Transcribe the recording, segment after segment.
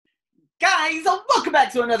Guys, welcome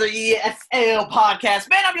back to another ESL podcast.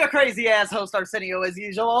 Man, I'm your crazy ass host, Arsenio, as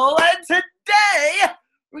usual. And today,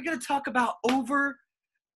 we're going to talk about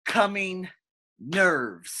overcoming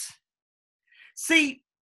nerves. See,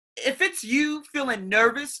 if it's you feeling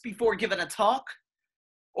nervous before giving a talk,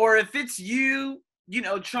 or if it's you,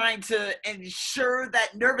 trying to ensure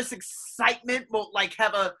that nervous excitement won't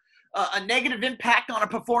have a negative impact on a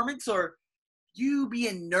performance, or you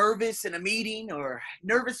being nervous in a meeting or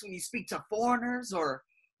nervous when you speak to foreigners or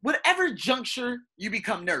whatever juncture you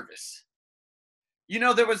become nervous.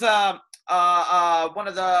 There was one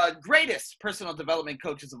of the greatest personal development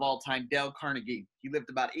coaches of all time, Dale Carnegie. He lived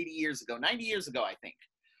about 90 years ago, I think.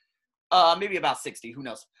 Maybe about 60, who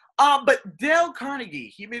knows. But Dale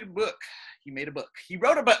Carnegie, he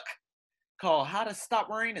wrote a book called How to Stop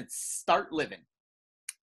Worrying and Start Living.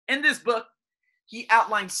 In this book, he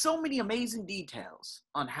outlined so many amazing details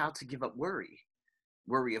on how to give up worry.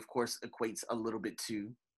 Worry, of course, equates a little bit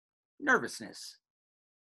to nervousness.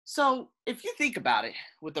 So if you think about it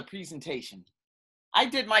with the presentation, I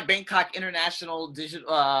did my Bangkok International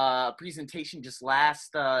digital presentation just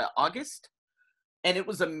last August, and it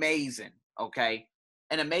was amazing, okay?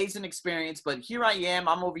 An amazing experience, but here I am.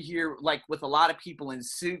 I'm over here with a lot of people in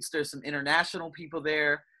suits. There's some international people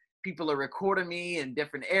there. People are recording me in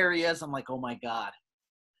different areas. I'm like, oh my God.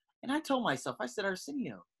 And I told myself, I said,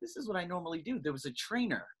 Arsenio, this is what I normally do. There is a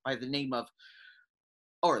trainer by the name of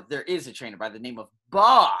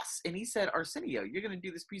Boss. And he said, Arsenio, you're going to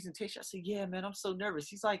do this presentation. I said, yeah, man, I'm so nervous.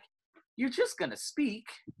 He's like, you're just going to speak.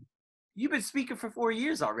 You've been speaking for 4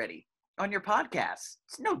 years already on your podcast.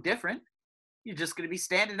 It's no different. You're just going to be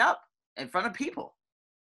standing up in front of people.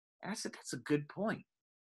 And I said, that's a good point.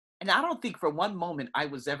 And I don't think for one moment I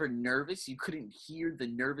was ever nervous. You couldn't hear the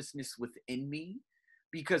nervousness within me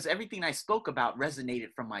because everything I spoke about resonated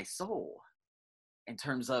from my soul in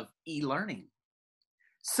terms of e-learning.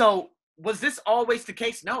 So was this always the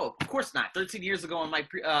case? No, of course not. 13 years ago in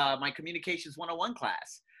my Communications 101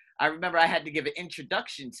 class, I remember I had to give an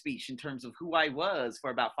introduction speech in terms of who I was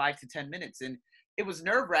for about 5 to 10 minutes. And it was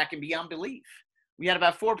nerve-wracking beyond belief. We had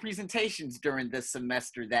about 4 presentations during this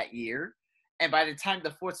semester that year. And by the time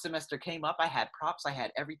the 4th semester came up, I had props, I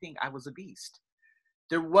had everything. I was a beast.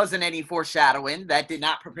 There wasn't any foreshadowing. That did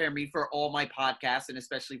not prepare me for all my podcasts and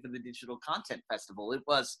especially for the Digital Content Festival. It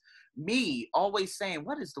was me always saying,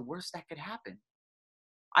 what is the worst that could happen?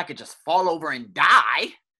 I could just fall over and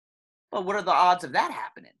die. But what are the odds of that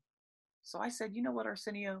happening? So I said, you know what,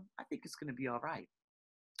 Arsenio? I think it's going to be all right.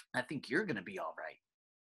 I think you're going to be all right.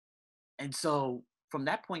 And so from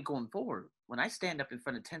that point going forward, when I stand up in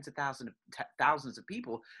front of tens of thousands of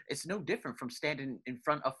people, it's no different from standing in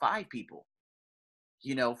front of 5 people.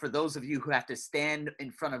 For those of you who have to stand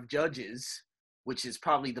in front of judges, which is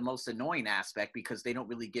probably the most annoying aspect because they don't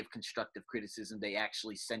really give constructive criticism. They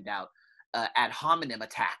actually send out ad hominem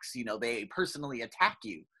attacks. They personally attack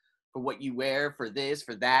you for what you wear, for this,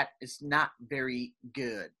 for that. It's not very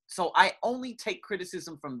good. So I only take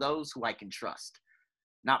criticism from those who I can trust,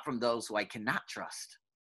 not from those who I cannot trust.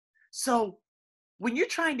 So when you're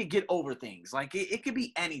trying to get over things, it could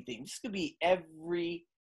be anything. This could be every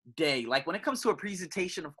day. When it comes to a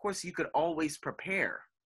presentation, of course, you could always prepare,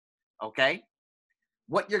 okay?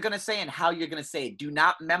 What you're going to say and how you're going to say it. Do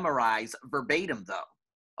not memorize verbatim,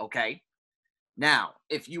 though, okay? Now,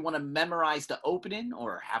 if you want to memorize the opening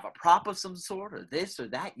or have a prop of some sort or this or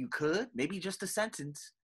that, you could. Maybe just a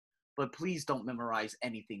sentence. But please don't memorize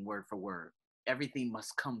anything word for word. Everything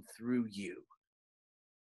must come through you.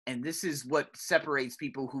 And this is what separates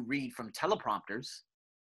people who read from teleprompters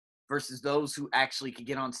versus those who actually can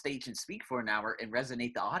get on stage and speak for an hour and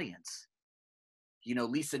resonate the audience.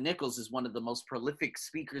 Lisa Nichols is one of the most prolific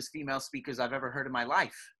female speakers I've ever heard in my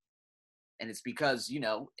life. And it's because,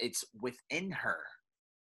 it's within her.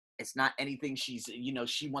 It's not anything she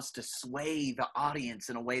wants to sway the audience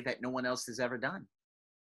in a way that no one else has ever done.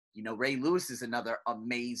 Ray Lewis is another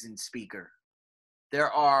amazing speaker. There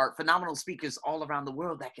are phenomenal speakers all around the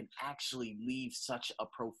world that can actually leave such a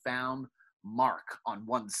profound mark on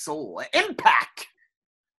one's soul, an impact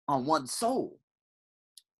on one's soul.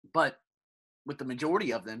 But with the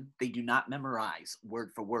majority of them, they do not memorize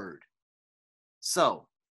word for word. So,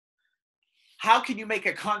 how can you make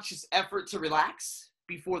a conscious effort to relax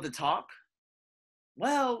before the talk?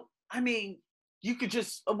 Well, you could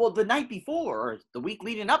just, the night before or the week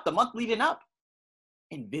leading up, the month leading up,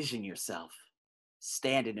 envision yourself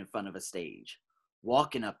standing in front of a stage,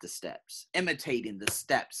 walking up the steps, imitating the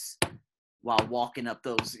steps while walking up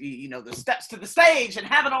those, the steps to the stage and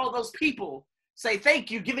having all those people say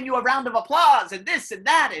thank you, giving you a round of applause and this and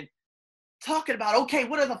that. And talking about, okay,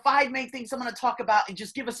 what are the 5 main things I'm going to talk about, and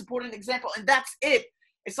just give a supporting example, and that's it.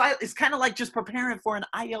 It's kind of like just preparing for an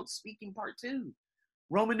IELTS speaking part 2.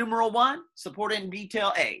 Roman numeral 1, supporting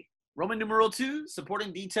detail A. Roman numeral 2,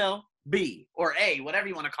 supporting detail B or A, whatever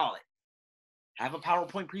you want to call it. Have a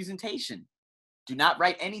PowerPoint presentation. Do not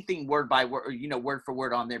write anything word by word, or, word for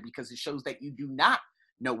word on there, because it shows that you do not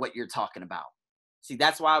know what you're talking about. See,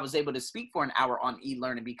 that's why I was able to speak for an hour on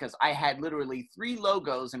e-learning, because I had literally 3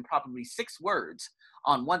 logos and probably 6 words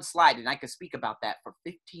on one slide, and I could speak about that for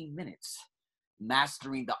 15 minutes.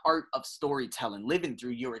 Mastering the art of storytelling, living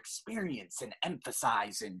through your experience and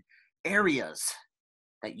emphasizing areas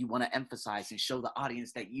that you want to emphasize and show the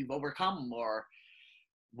audience that you've overcome, or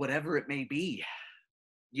whatever it may be.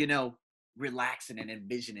 Relaxing and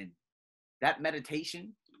envisioning. That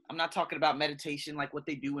meditation, I'm not talking about meditation like what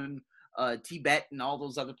they do in Tibet and all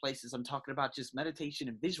those other places. I'm talking about just meditation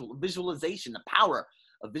and visualization, the power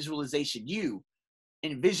of visualization. You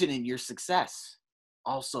envisioning your success.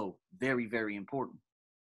 Also very, very important,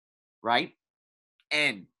 right?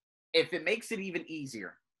 And if it makes it even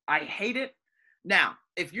easier, I hate it. Now,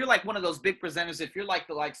 if you're like one of those big presenters, if you're like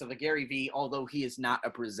the likes of a Gary Vee, although he is not a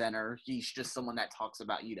presenter, he's just someone that talks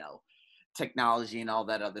about, technology and all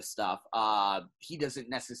that other stuff. He doesn't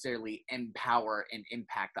necessarily empower and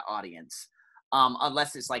impact the audience,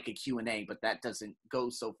 unless it's like a Q&A, but that doesn't go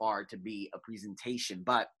so far to be a presentation.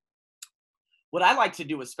 But what I like to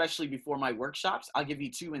do, especially before my workshops, I'll give you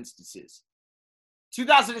 2 instances.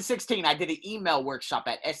 2016, I did an email workshop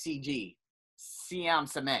at SCG, Siam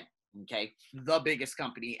Cement, okay? The biggest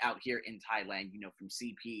company out here in Thailand, from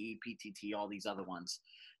CPE, PTT, all these other ones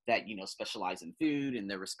that, specialize in food in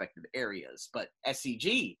their respective areas. But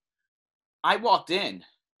SCG, I walked in,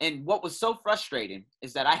 and what was so frustrating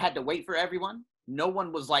is that I had to wait for everyone. No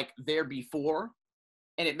one was like there before.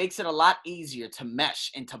 And it makes it a lot easier to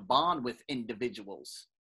mesh and to bond with individuals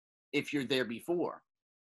if you're there before.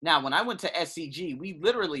 Now, when I went to SCG, we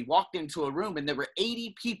literally walked into a room and there were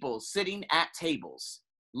 80 people sitting at tables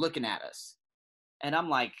looking at us. And I'm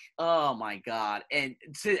like, oh my God. And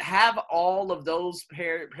to have all of those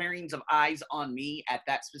pairings of eyes on me at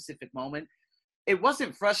that specific moment, it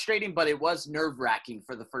wasn't frustrating, but it was nerve-wracking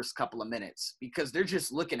for the first couple of minutes, because they're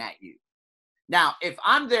just looking at you. Now, if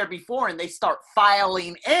I'm there before and they start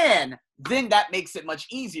filing in, then that makes it much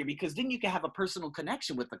easier, because then you can have a personal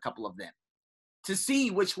connection with a couple of them to see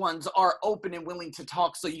which ones are open and willing to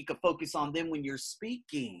talk, so you can focus on them when you're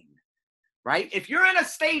speaking, right? If you're in a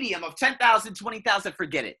stadium of 10,000, 20,000,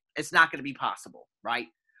 forget it. It's not going to be possible, right?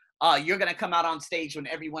 You're going to come out on stage when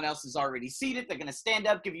everyone else is already seated. They're going to stand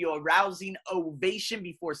up, give you a rousing ovation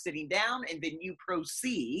before sitting down, and then you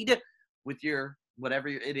proceed with your whatever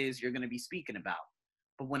it is you're going to be speaking about.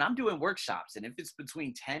 But when I'm doing workshops, and if it's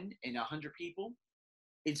between 10 and 100 people,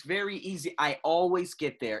 it's very easy. I always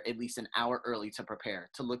get there at least an hour early to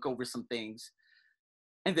prepare, to look over some things.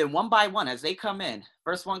 And then one by one, as they come in,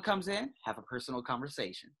 first one comes in, have a personal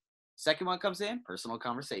conversation. Second one comes in, personal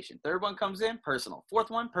conversation. Third one comes in, personal. Fourth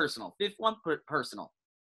one, personal. Fifth one, personal.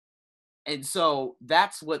 And so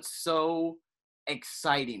that's what's so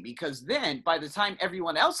exciting, because then by the time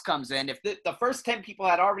everyone else comes in, if the first 10 people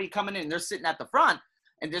had already come in and they're sitting at the front,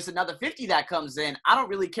 and there's another 50 that comes in, I don't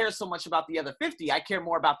really care so much about the other 50. I care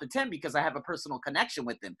more about the 10, because I have a personal connection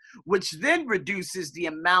with them, which then reduces the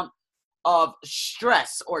amount of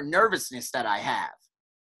stress or nervousness that I have,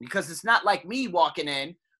 because it's not like me walking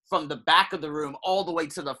in from the back of the room all the way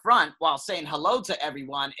to the front while saying hello to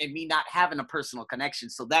everyone and me not having a personal connection.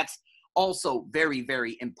 So that's also very,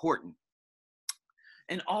 very important.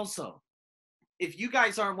 And also, if you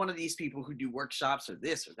guys aren't one of these people who do workshops or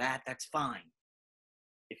this or that, that's fine.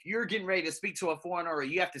 If you're getting ready to speak to a foreigner, or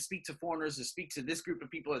you have to speak to foreigners or speak to this group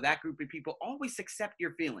of people or that group of people, always accept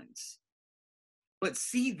your feelings, but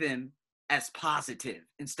see them as positive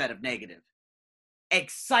instead of negative.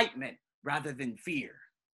 Excitement rather than fear.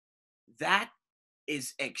 That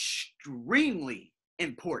is extremely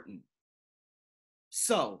important.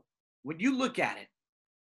 So when you look at it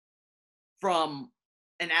from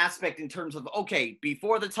an aspect in terms of, okay,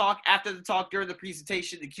 before the talk, after the talk, during the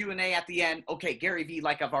presentation, the Q&A at the end, okay, Gary Vee,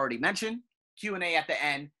 like I've already mentioned, Q&A at the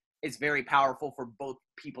end is very powerful for both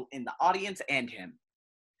people in the audience and him.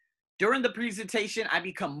 During the presentation, I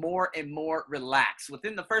become more and more relaxed.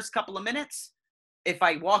 Within the first couple of minutes, if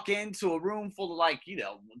I walk into a room full of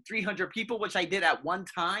 300 people, which I did at one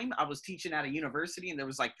time, I was teaching at a university and there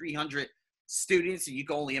was 300 students, and you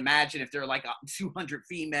can only imagine if there are 200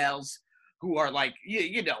 females who are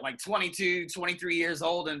 22, 23 years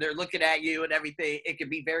old, and they're looking at you and everything, it can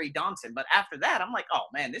be very daunting. But after that, I'm like, oh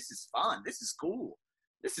man, this is fun. This is cool.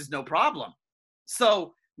 This is no problem.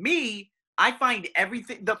 So me, I find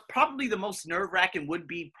everything, probably the most nerve-wracking would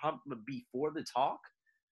be probably before the talk.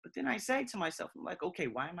 But then I say to myself, I'm like, okay,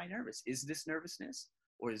 why am I nervous? Is this nervousness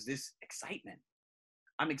or is this excitement?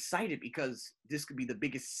 I'm excited because this could be the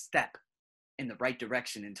biggest step in the right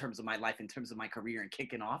direction in terms of my life, in terms of my career and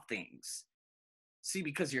kicking off things. See,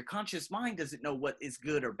 because your conscious mind doesn't know what is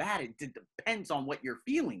good or bad. It depends on what you're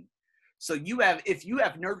feeling. So if you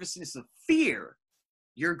have nervousness of fear,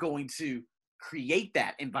 you're going to create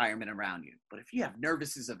that environment around you. But if you have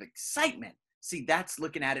nervousness of excitement, see, that's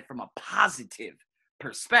looking at it from a positive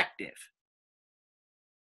perspective.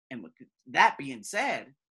 And with that being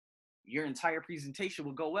said, your entire presentation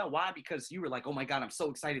will go well. Why? Because you were like, oh my God, I'm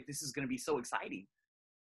so excited. This is going to be so exciting.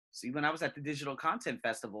 See, when I was at the Digital Content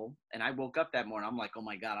Festival and I woke up that morning, I'm like, oh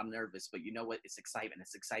my God, I'm nervous. But you know what? It's excitement.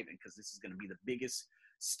 It's excitement because this is going to be the biggest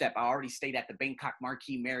step. I already stayed at the Bangkok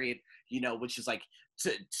Marquis Marriott, which is like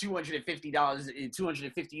 $250,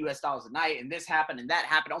 $250 US a night. And this happened and that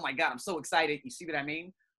happened. Oh my God, I'm so excited. You see what I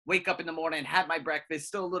mean? Wake up in the morning, had my breakfast,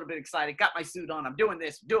 still a little bit excited, got my suit on. I'm doing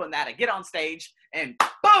this, doing that. I get on stage and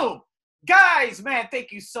boom. Guys, man,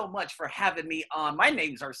 thank you so much for having me on. My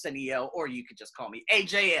name's Arsenio, or you could just call me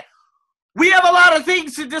AJ. We have a lot of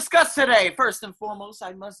things to discuss today. First and foremost,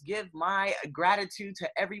 I must give my gratitude to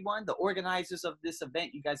everyone, the organizers of this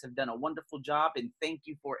event. You guys have done a wonderful job, and thank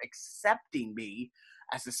you for accepting me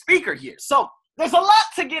as a speaker here. So there's a lot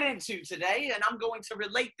to get into today, and I'm going to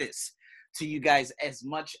relate this to you guys as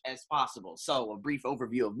much as possible. So a brief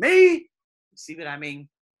overview of me. See what I mean?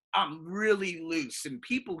 I'm really loose, and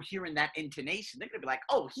people hearing that intonation, they're going to be like,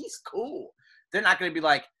 oh, he's cool. They're not going to be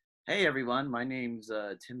like, hey, everyone, my name's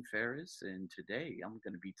Tim Ferriss, and today I'm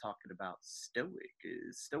going to be talking about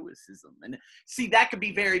stoicism. And see, that could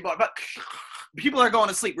be very boring, but people are going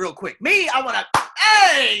to sleep real quick. Me, I want to,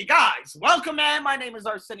 hey, guys, welcome, man. My name is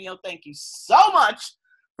Arsenio. Thank you so much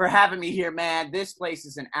for having me here, man. This place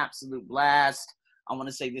is an absolute blast. I want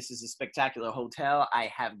to say this is a spectacular hotel. I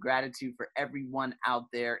have gratitude for everyone out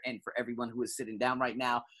there and for everyone who is sitting down right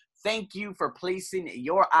now. Thank you for placing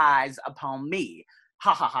your eyes upon me.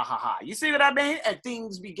 Ha, ha, ha, ha, ha. You see what I mean? And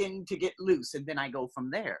things begin to get loose, and then I go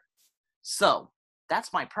from there. So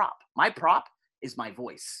that's my prop. My prop is my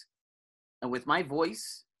voice. And with my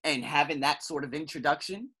voice and having that sort of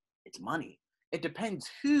introduction, it's money. It depends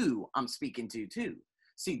who I'm speaking to, too.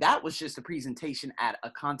 See, that was just a presentation at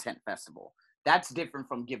a content festival. That's different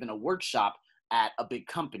from giving a workshop at a big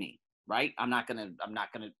company, right? I'm not gonna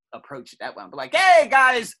approach it that way. I'm like, hey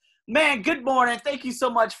guys, man, good morning. Thank you so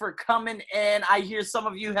much for coming in. I hear some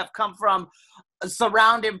of you have come from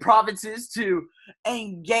surrounding provinces to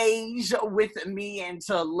engage with me and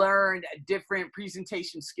to learn different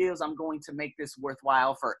presentation skills. I'm going to make this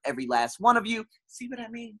worthwhile for every last one of you. See what I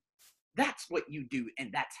mean? That's what you do,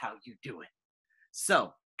 and that's how you do it.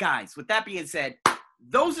 So, guys, with that being said,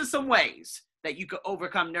 those are some ways that you could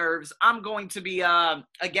overcome nerves. I'm going to be,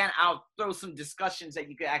 again, I'll throw some discussions that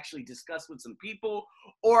you could actually discuss with some people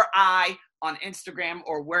or I on Instagram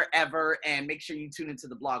or wherever, and make sure you tune into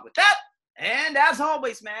the blog with that. And as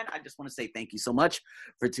always, man, I just want to say thank you so much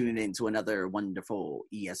for tuning in to another wonderful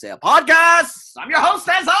ESL podcast. I'm your host,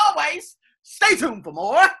 as always. Stay tuned for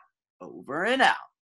more. Over and out.